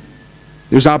mission.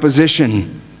 There's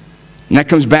opposition. And that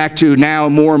comes back to now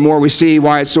more and more we see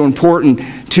why it's so important.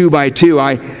 2 by 2,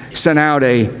 I sent out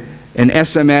an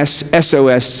SMS,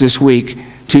 SOS this week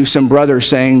to some brothers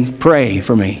saying, pray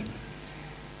for me.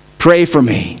 Pray for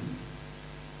me.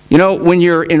 You know, when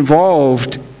you're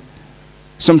involved,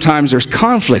 sometimes there's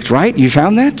conflict, right? You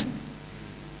found that?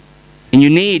 And you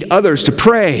need others to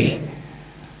pray.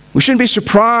 We shouldn't be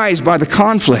surprised by the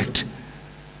conflict.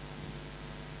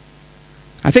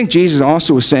 I think Jesus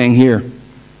also was saying here,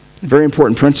 a very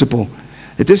important principle,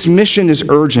 that this mission is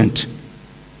urgent.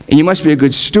 And you must be a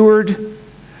good steward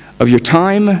of your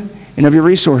time and of your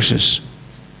resources.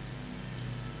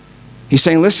 He's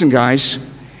saying, listen, guys,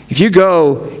 if you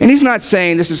go, and he's not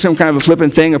saying this is some kind of a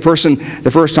flippant thing, a person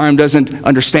the first time doesn't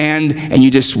understand and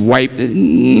you just wipe,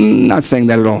 not saying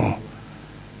that at all.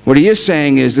 What he is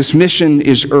saying is this mission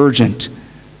is urgent.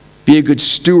 Be a good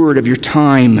steward of your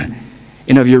time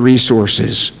and of your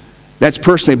resources. That's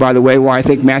personally, by the way, why I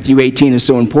think Matthew 18 is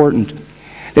so important.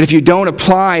 That if you don't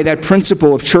apply that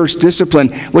principle of church discipline,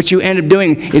 what you end up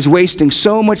doing is wasting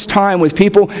so much time with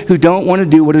people who don't want to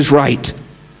do what is right.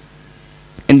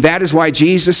 And that is why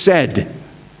Jesus said,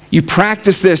 you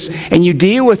practice this and you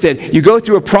deal with it. You go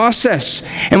through a process.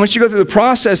 And once you go through the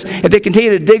process, if they continue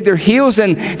to dig their heels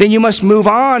in, then you must move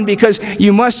on because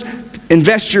you must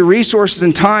invest your resources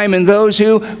and time in those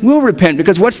who will repent.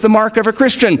 Because what's the mark of a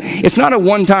Christian? It's not a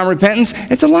one-time repentance.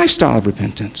 It's a lifestyle of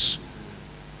repentance.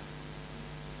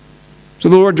 So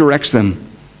the Lord directs them.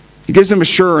 He gives them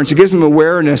assurance. He gives them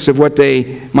awareness of what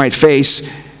they might face.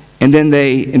 And then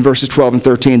they, in verses 12 and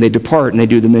 13, they depart and they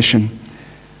do the mission.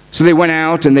 So they went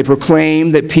out and they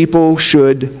proclaimed that people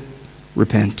should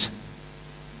repent.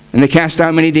 And they cast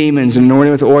out many demons and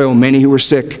anointed with oil many who were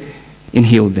sick and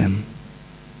healed them.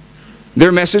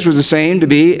 Their message was the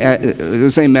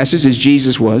same message as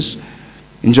Jesus was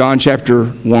in John chapter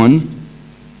 1.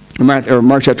 or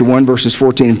Mark chapter 1, verses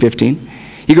 14 and 15.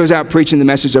 He goes out preaching the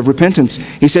message of repentance.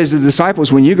 He says to the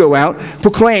disciples, when you go out,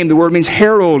 proclaim, the word means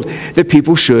herald, that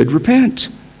people should repent.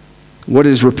 What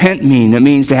does repent mean? It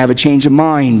means to have a change of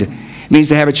mind. It means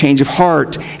to have a change of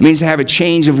heart. It means to have a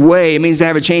change of way. It means to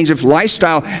have a change of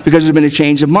lifestyle because there's been a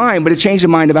change of mind. But a change of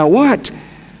mind about what?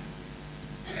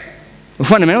 Well,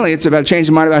 fundamentally, it's about a change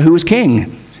of mind about who is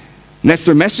king. And that's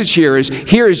their message here is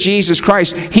Jesus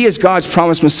Christ. He is God's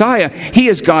promised Messiah. He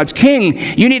is God's king.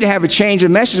 You need to have a change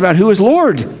of message about who is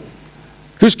Lord,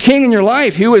 who's king in your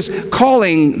life, who is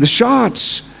calling the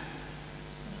shots.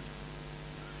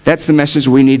 That's the message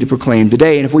we need to proclaim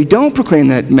today. And if we don't proclaim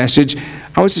that message,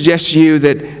 I would suggest to you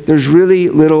that there's really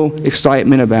little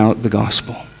excitement about the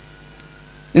gospel.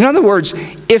 In other words,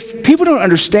 if people don't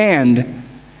understand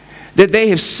that they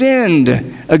have sinned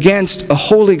against a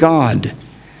holy God,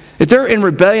 that they're in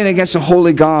rebellion against a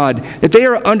holy God, that they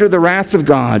are under the wrath of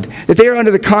God, that they are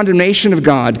under the condemnation of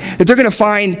God, that they're going to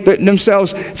find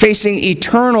themselves facing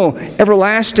eternal,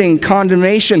 everlasting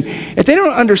condemnation. If they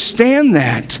don't understand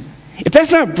that, if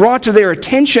that's not brought to their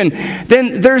attention,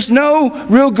 then there's no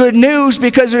real good news,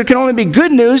 because there can only be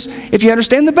good news if you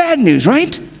understand the bad news,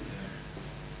 right?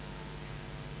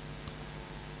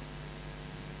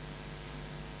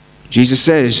 Jesus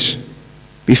says,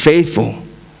 be faithful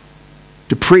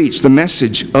to preach the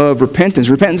message of repentance.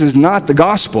 Repentance is not the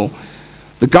gospel.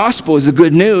 The gospel is the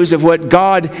good news of what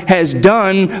God has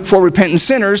done for repentant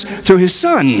sinners through His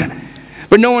Son.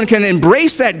 But no one can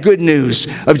embrace that good news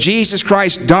of Jesus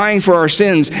Christ dying for our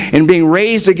sins and being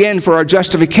raised again for our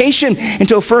justification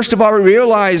until first of all we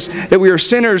realize that we are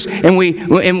sinners and we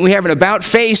have an about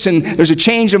face and there's a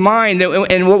change of mind,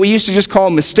 and what we used to just call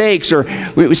mistakes or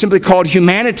we simply called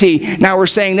humanity, now we're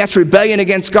saying that's rebellion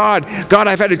against God. God,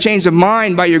 I've had a change of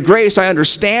mind by your grace. I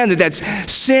understand that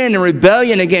that's sin and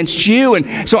rebellion against you,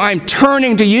 and so I'm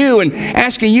turning to you and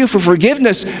asking you for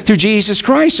forgiveness through Jesus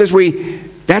Christ.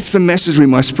 That's the message we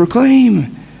must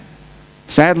proclaim.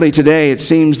 Sadly, today it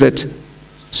seems that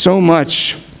so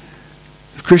much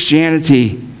of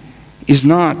Christianity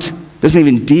doesn't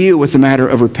even deal with the matter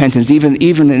of repentance, even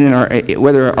in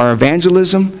whether our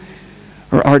evangelism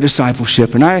or our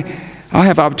discipleship. And I'll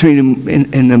have opportunity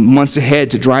in the months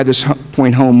ahead to drive this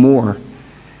point home more.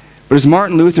 But as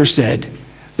Martin Luther said,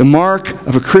 the mark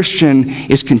of a Christian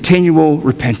is continual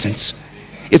repentance.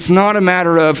 It's not a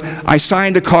matter of, I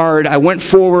signed a card, I went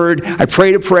forward, I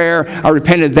prayed a prayer, I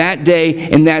repented that day,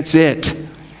 and that's it.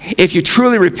 If you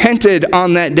truly repented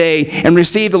on that day and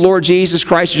received the Lord Jesus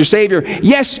Christ as your Savior,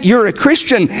 yes, you're a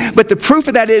Christian, but the proof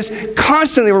of that is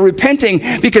constantly we're repenting,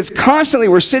 because constantly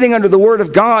we're sitting under the Word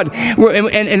of God,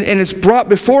 and it's brought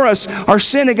before us our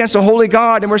sin against a holy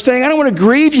God, and we're saying, I don't want to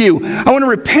grieve you. I want to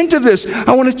repent of this.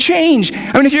 I want to change.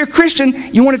 I mean, if you're a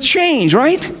Christian, you want to change,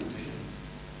 right?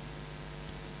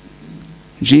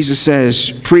 Jesus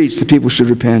says, preach, the people should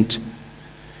repent.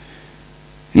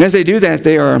 And as they do that,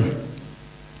 they are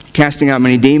casting out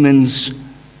many demons.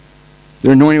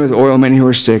 They're anointing with oil many who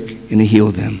are sick, and He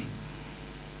healed them.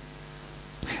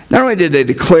 Not only did they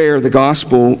declare the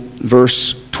gospel,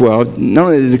 verse 12, not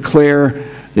only did they declare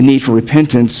the need for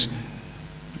repentance,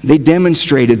 they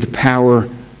demonstrated the power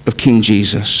of King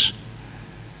Jesus.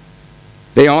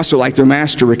 They also, like their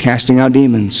master, were casting out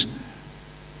demons.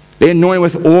 They anointed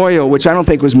with oil, which I don't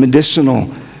think was medicinal.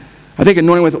 I think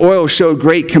anointing with oil showed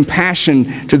great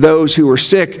compassion to those who were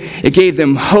sick. It gave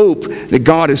them hope that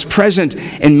God is present,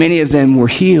 and many of them were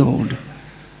healed.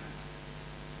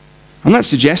 I'm not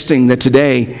suggesting that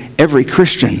today every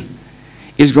Christian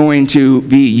is going to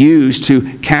be used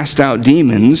to cast out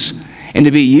demons and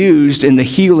to be used in the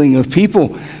healing of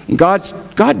people. God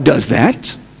does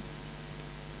that.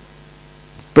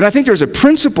 But I think there's a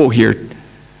principle here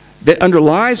that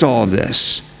underlies all of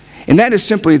this. And that is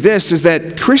simply this, is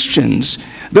that Christians,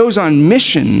 those on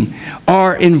mission,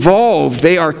 are involved.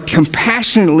 They are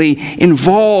compassionately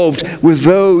involved with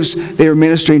those they are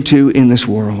ministering to in this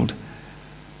world.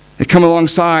 They come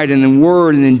alongside, and in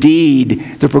word and in deed,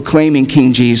 they're proclaiming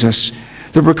King Jesus.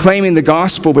 They're proclaiming the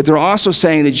gospel, but they're also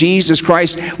saying that Jesus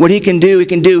Christ, what He can do,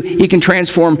 He can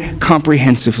transform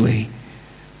comprehensively.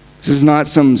 This is not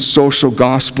some social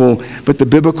gospel, but the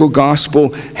biblical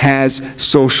gospel has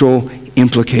social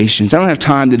implications. I don't have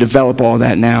time to develop all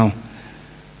that now.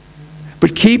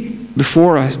 But keep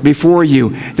before you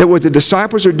that what the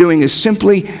disciples are doing is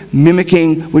simply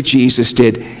mimicking what Jesus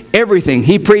did. Everything.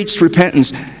 He preached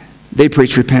repentance. They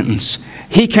preached repentance.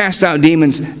 He cast out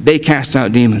demons. They cast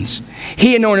out demons.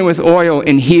 He anointed with oil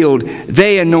and healed.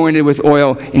 They anointed with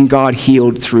oil, and God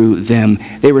healed through them.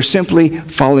 They were simply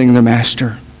following their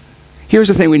master. Here's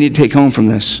the thing we need to take home from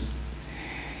this.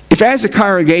 If as a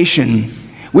congregation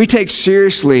we take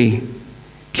seriously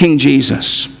King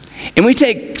Jesus, and we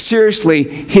take seriously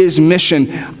his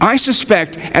mission, I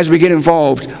suspect as we get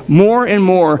involved more and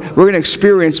more, we're going to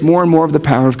experience more and more of the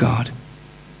power of God.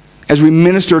 As we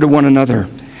minister to one another,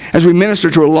 as we minister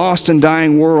to a lost and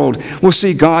dying world, we'll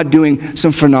see God doing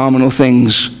some phenomenal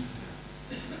things.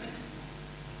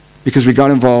 Because we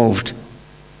got involved,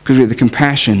 because we had the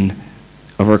compassion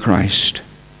of our Christ.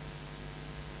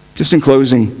 Just in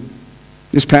closing,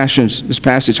 this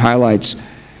passage highlights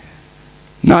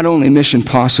not only mission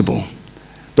possible,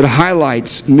 but it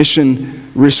highlights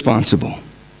mission responsible.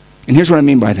 And here's what I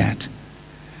mean by that.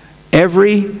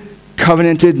 Every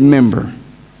covenanted member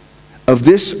of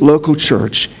this local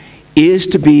church is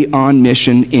to be on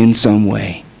mission in some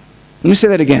way. Let me say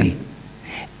that again.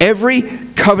 Every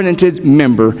covenanted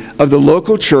member of the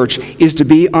local church is to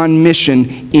be on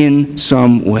mission in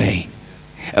some way.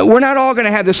 We're not all going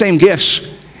to have the same gifts.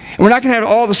 And we're not going to have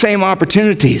all the same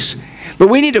opportunities. But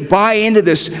we need to buy into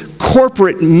this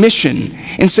corporate mission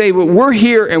and say, well, we're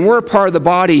here and we're a part of the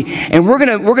body, and we're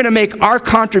going to make our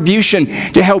contribution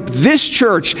to help this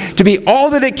church to be all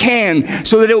that it can,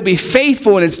 so that it will be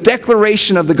faithful in its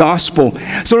declaration of the gospel,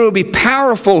 so it will be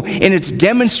powerful in its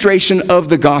demonstration of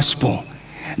the gospel.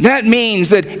 That means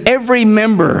that every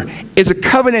member is a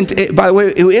covenant, by the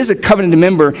way, who is a covenant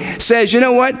member, says, you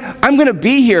know what? I'm going to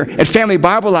be here at Family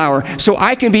Bible Hour so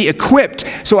I can be equipped,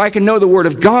 so I can know the Word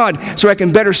of God, so I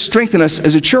can better strengthen us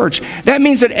as a church. That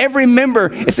means that every member,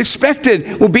 it's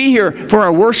expected, will be here for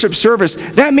our worship service.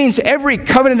 That means every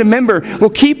covenant member will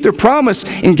keep their promise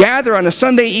and gather on a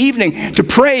Sunday evening to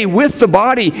pray with the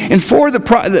body and for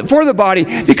the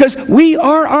body, because we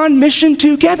are on mission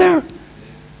together.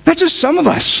 Not just some of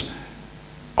us,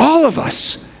 all of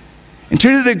us. And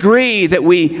to the degree that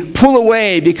we pull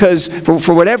away because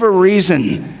for whatever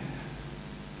reason,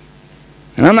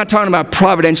 and I'm not talking about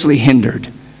providentially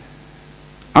hindered.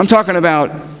 I'm talking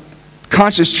about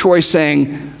conscious choice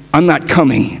saying, I'm not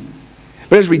coming.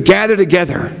 But as we gather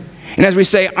together, and as we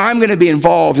say, I'm going to be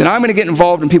involved, and I'm going to get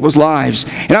involved in people's lives,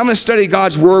 and I'm going to study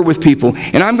God's Word with people,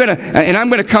 and I'm going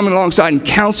to come alongside and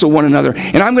counsel one another,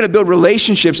 and I'm going to build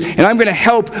relationships, and I'm going to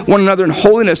help one another in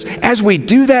holiness. As we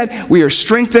do that, we are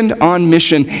strengthened on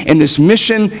mission, and this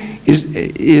mission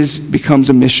becomes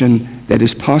a mission that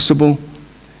is possible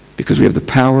because we have the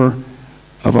power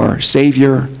of our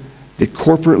Savior that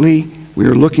corporately we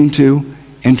are looking to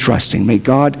and trusting. May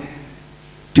God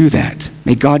do that.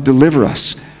 May God deliver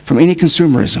us from any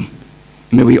consumerism.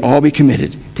 And may we all be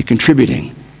committed to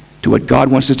contributing to what God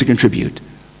wants us to contribute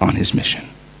on his mission.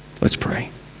 Let's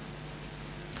pray.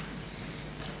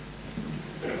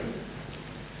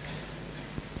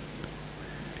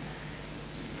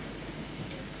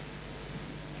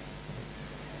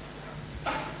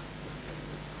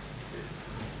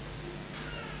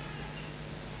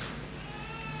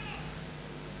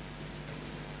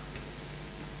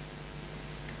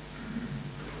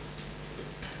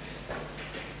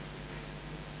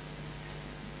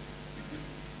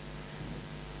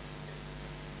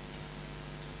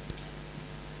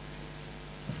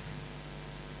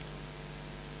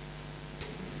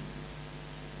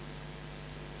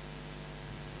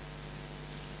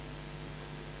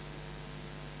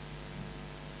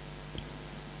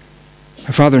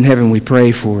 Our Father in heaven, we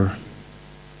pray for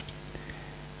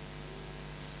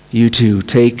you to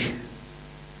take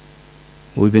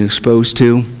what we've been exposed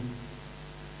to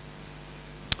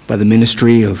by the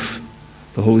ministry of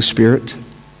the Holy Spirit and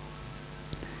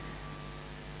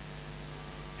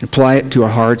apply it to our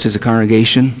hearts as a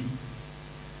congregation.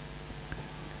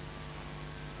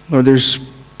 Lord, there's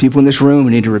people in this room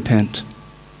who need to repent.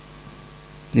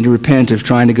 Need to repent of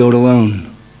trying to go it alone.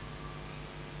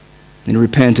 And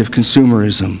repent of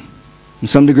consumerism. In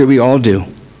some degree, we all do.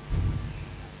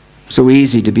 So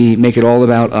easy to make it all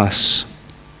about us.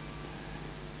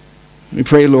 We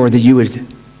pray, Lord, that you would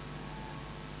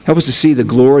help us to see the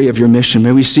glory of your mission.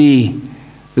 May we see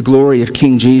the glory of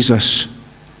King Jesus.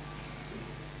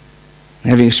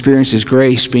 Having experienced his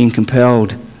grace, being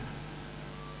compelled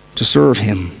to serve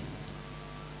him.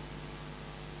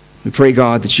 We pray,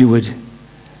 God, that you would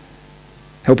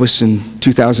help us in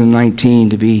 2019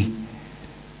 to be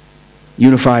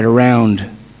unified around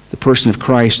the person of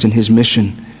Christ and his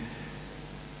mission,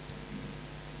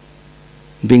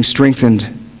 being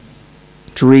strengthened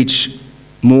to reach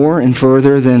more and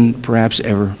further than perhaps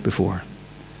ever before.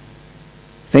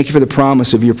 Thank you for the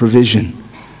promise of your provision,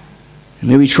 and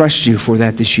may we trust you for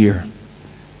that this year.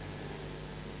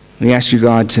 We ask you,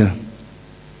 God, to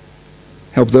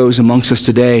help those amongst us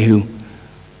today who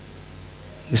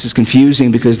this is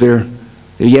confusing because they're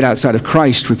yet outside of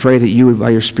Christ. We pray that you would,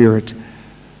 by your Spirit,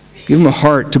 Give them a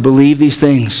heart to believe these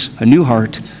things, a new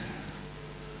heart.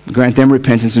 Grant them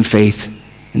repentance and faith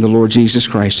in the Lord Jesus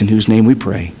Christ, in whose name we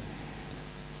pray.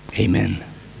 Amen.